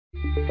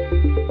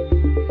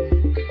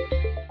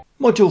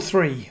Module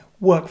 3,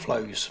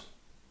 Workflows.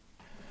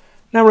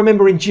 Now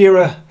remember in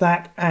Jira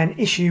that an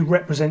issue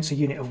represents a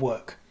unit of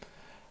work,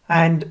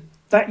 and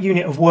that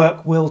unit of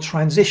work will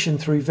transition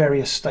through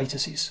various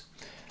statuses.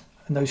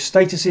 And those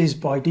statuses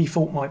by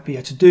default might be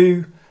a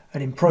to-do,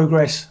 an in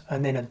progress,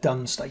 and then a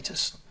done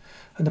status.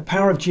 And the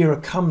power of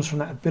Jira comes from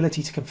that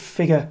ability to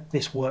configure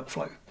this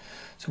workflow.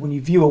 So when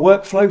you view a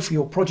workflow for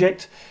your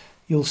project,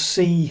 you'll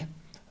see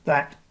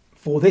that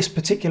for this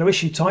particular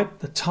issue type,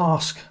 the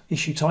task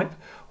issue type,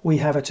 we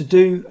have a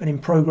to-do, an in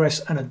progress,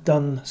 and a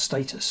done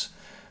status.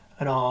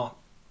 And our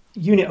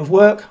unit of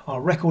work, our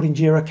record in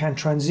Jira, can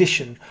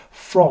transition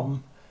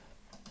from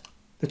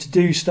the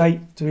to-do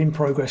state to in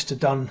progress to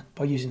done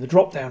by using the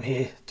drop down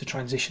here to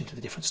transition to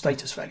the different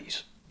status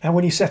values. Now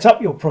when you set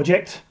up your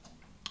project,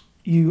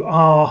 you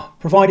are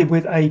provided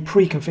with a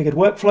pre-configured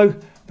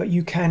workflow, but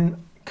you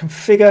can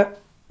configure,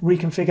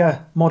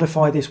 reconfigure,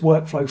 modify this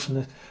workflow from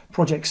the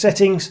project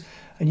settings,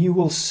 and you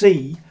will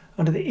see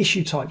under the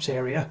issue types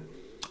area,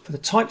 for the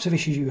types of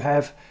issues you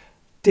have,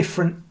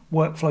 different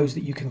workflows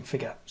that you can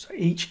configure. So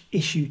each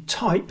issue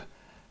type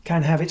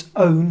can have its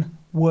own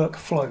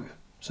workflow.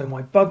 So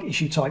my bug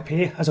issue type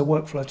here has a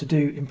workflow to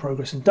do, in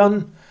progress, and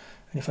done.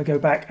 And if I go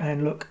back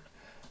and look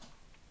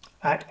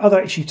at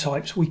other issue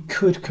types, we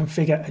could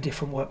configure a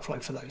different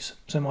workflow for those.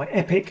 So my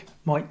epic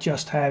might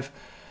just have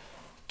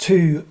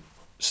two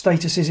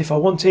statuses if I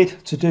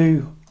wanted, to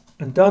do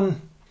and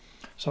done.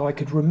 So I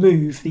could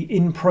remove the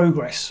in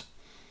progress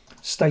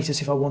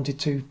status if I wanted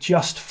to,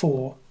 just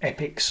for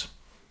epics.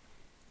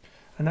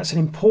 And that's an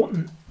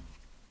important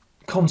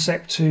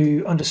concept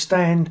to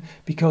understand,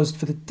 because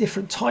for the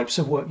different types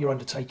of work you're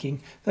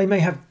undertaking, they may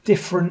have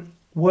different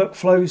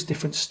workflows,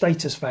 different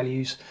status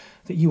values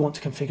that you want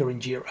to configure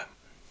in Jira.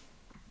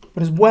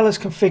 But as well as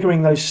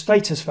configuring those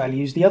status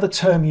values, the other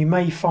term you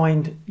may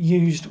find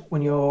used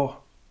when you're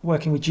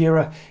working with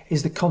Jira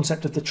is the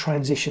concept of the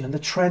transition. And the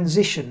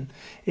transition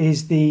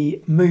is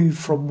the move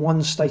from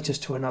one status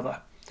to another.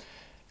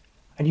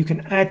 And you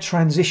can add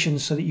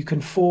transitions so that you can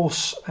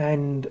force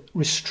and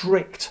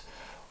restrict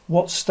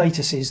what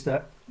statuses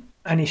that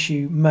an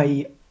issue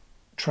may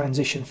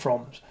transition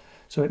from.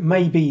 So it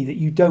may be that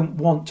you don't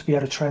want to be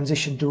able to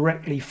transition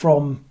directly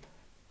from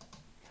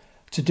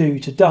to do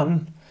to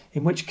done,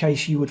 in which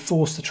case you would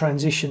force the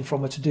transition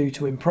from a to do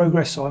to in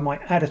progress. So I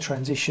might add a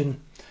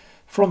transition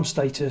from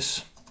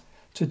status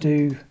to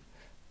do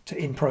to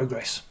in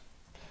progress.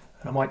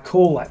 And I might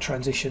call that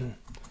transition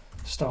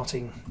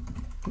starting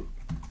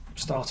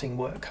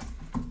work.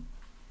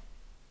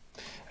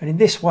 And in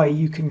this way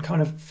you can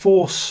kind of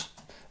force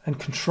and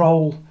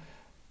control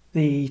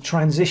the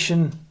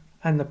transition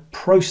and the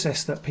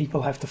process that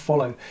people have to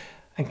follow,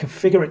 and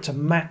configure it to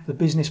map the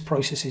business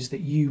processes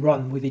that you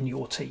run within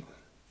your team.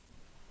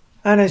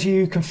 And as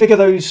you configure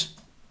those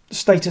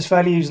status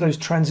values, those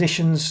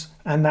transitions,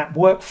 and that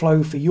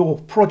workflow for your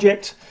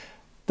project,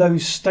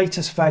 those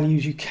status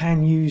values you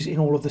can use in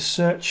all of the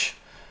search,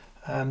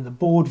 the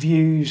board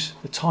views,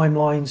 the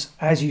timelines,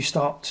 as you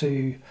start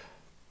to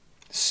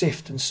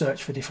sift and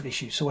search for different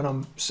issues. So when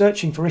I'm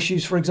searching for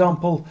issues, for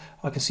example,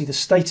 I can see the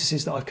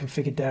statuses that I've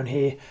configured down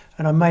here,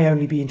 and I may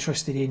only be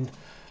interested in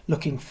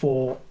looking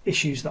for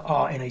issues that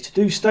are in a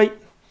to-do state.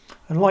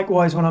 And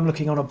likewise, when I'm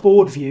looking on a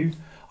board view,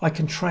 I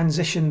can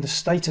transition the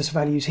status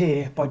values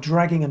here by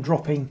dragging and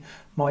dropping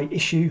my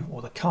issue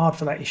or the card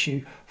for that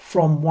issue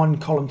from one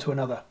column to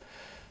another.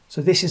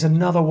 So this is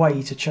another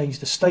way to change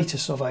the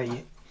status of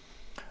a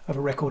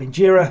record in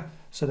Jira,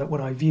 so that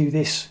when I view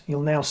this,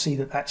 you'll now see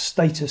that that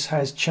status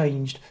has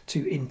changed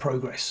to in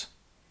progress.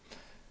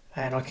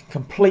 And I can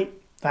complete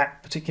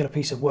that particular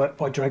piece of work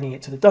by dragging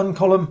it to the done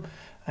column.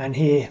 And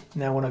here,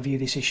 now when I view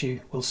this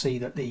issue, we'll see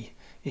that the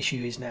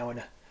issue is now in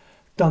a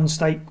done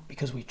state,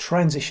 because we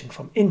transitioned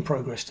from in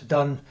progress to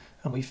done,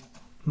 and we've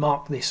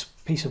marked this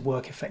piece of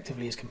work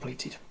effectively as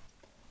completed.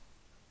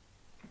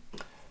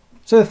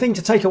 So the thing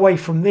to take away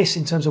from this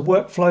in terms of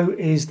workflow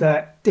is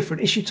that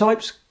different issue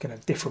types can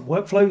have different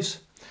workflows,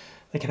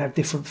 they can have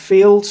different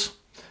fields,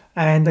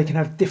 and they can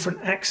have different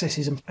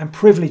accesses and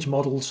privilege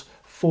models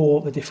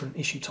for the different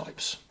issue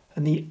types.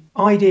 And the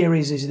idea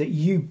is that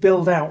you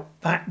build out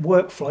that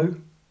workflow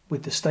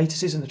with the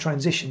statuses and the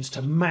transitions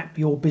to map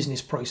your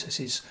business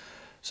processes,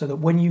 so that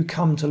when you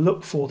come to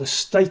look for the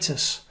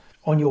status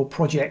on your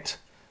project,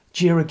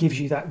 Jira gives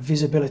you that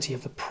visibility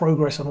of the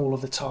progress on all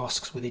of the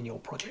tasks within your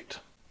project.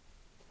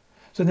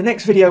 So in the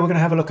next video, we're going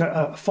to have a look at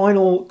a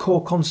final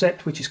core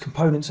concept, which is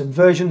components and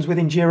versions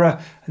within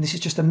Jira. And this is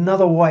just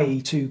another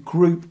way to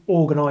group,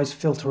 organize,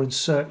 filter, and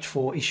search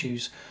for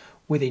issues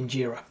within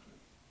Jira.